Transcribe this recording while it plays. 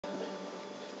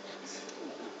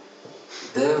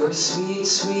There were sweet,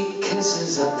 sweet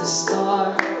kisses at the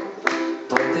start,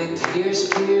 but they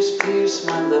pierced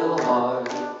my little heart.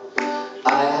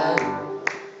 I had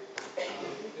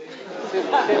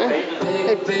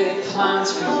big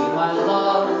plans for you, my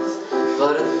love,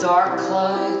 but a dark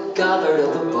cloud gathered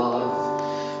up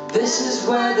above. This is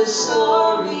where the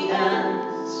story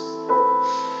ends.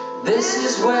 This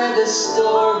is where the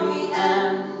story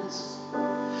ends.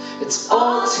 It's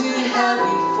all too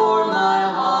heavy for my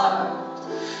heart.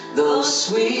 Those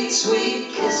sweet,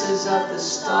 sweet kisses at the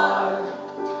start.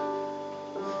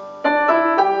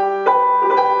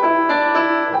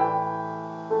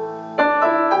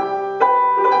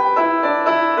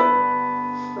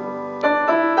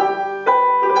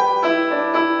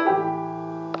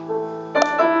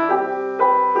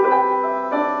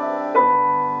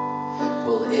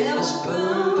 Well, it was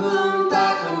boom, boom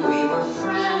back when we were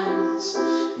friends.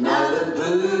 Now the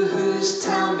boo-hoos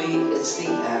tell me it's the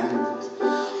end.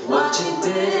 What you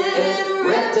did, it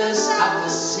ripped us at the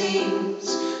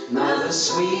seams. Now the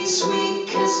sweet, sweet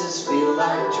kisses feel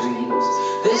like dreams.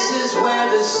 This is where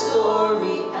the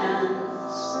story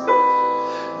ends.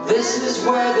 This is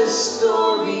where the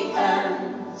story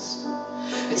ends.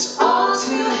 It's all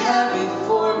too heavy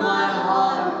for my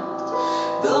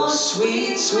heart. Those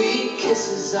sweet, sweet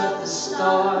kisses at the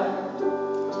start.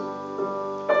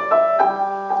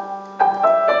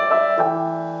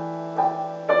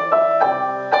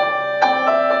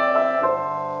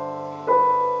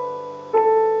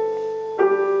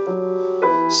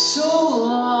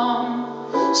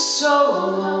 So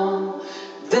long,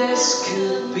 this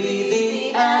could be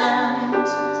the end.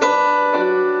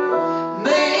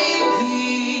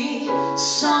 Maybe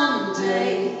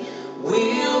someday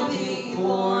we'll be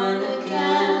born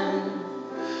again.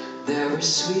 There were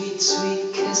sweet,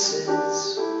 sweet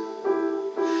kisses.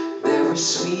 There were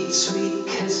sweet, sweet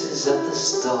kisses at the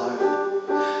start.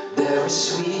 There were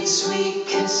sweet, sweet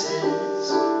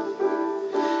kisses.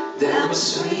 There were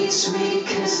sweet, sweet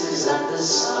kisses at the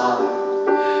start.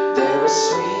 There were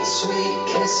sweet, sweet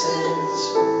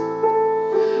kisses.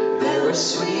 There were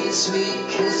sweet, sweet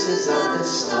kisses at the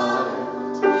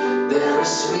start. There were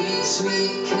sweet,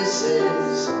 sweet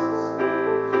kisses.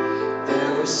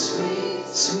 There were sweet,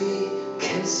 sweet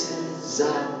kisses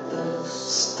at